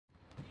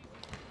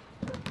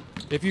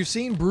If you've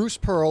seen Bruce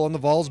Pearl on the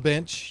Vols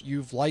bench,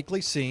 you've likely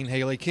seen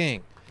Haley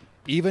King,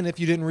 even if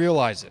you didn't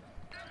realize it.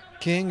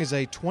 King is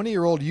a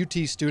 20-year-old UT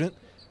student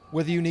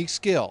with a unique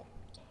skill: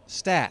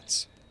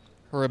 stats.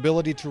 Her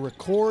ability to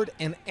record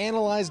and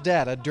analyze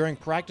data during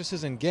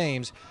practices and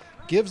games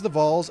gives the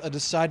Vols a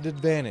decided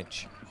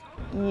advantage.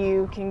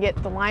 You can get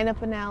the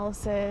lineup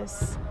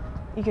analysis.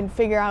 You can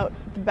figure out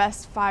the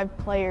best 5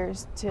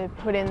 players to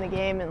put in the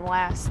game in the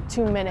last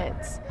 2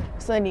 minutes,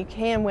 so then you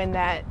can win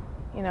that,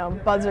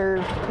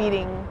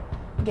 buzzer-beating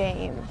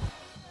game.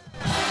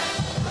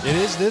 It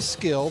is this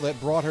skill that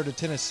brought her to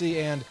Tennessee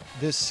and,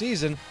 this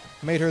season,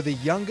 made her the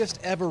youngest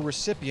ever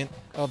recipient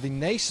of the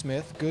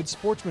Naismith Good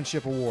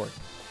Sportsmanship Award.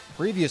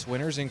 Previous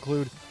winners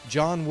include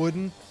John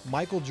Wooden,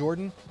 Michael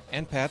Jordan,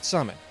 and Pat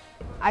Summitt.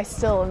 I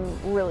still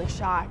am really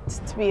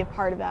shocked to be a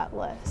part of that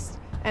list,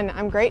 and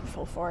I'm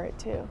grateful for it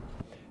too.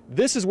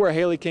 This is where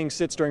Haley King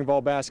sits during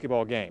Vol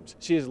basketball games.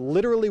 She is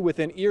literally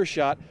within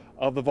earshot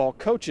of the Vol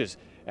coaches,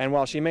 and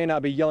while she may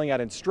not be yelling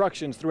out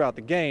instructions throughout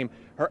the game,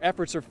 her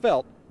efforts are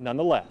felt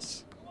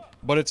nonetheless.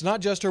 But it's not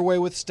just her way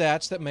with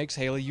stats that makes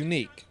Haley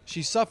unique.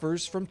 She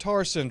suffers from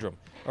TAR syndrome,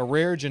 a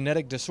rare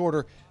genetic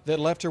disorder that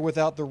left her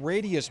without the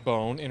radius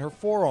bone in her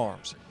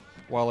forearms.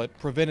 While it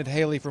prevented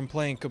Haley from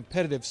playing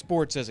competitive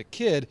sports as a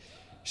kid,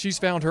 she's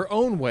found her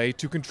own way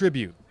to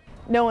contribute.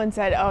 No one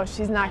said, oh,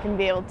 she's not going to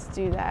be able to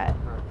do that.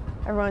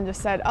 Everyone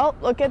just said, oh,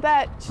 look at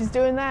that, she's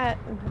doing that.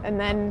 And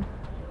then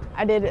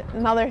I did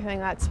another thing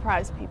that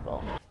surprised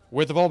people.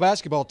 With the Vol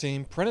basketball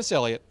team, Prentice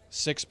Elliott,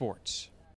 6 Sports.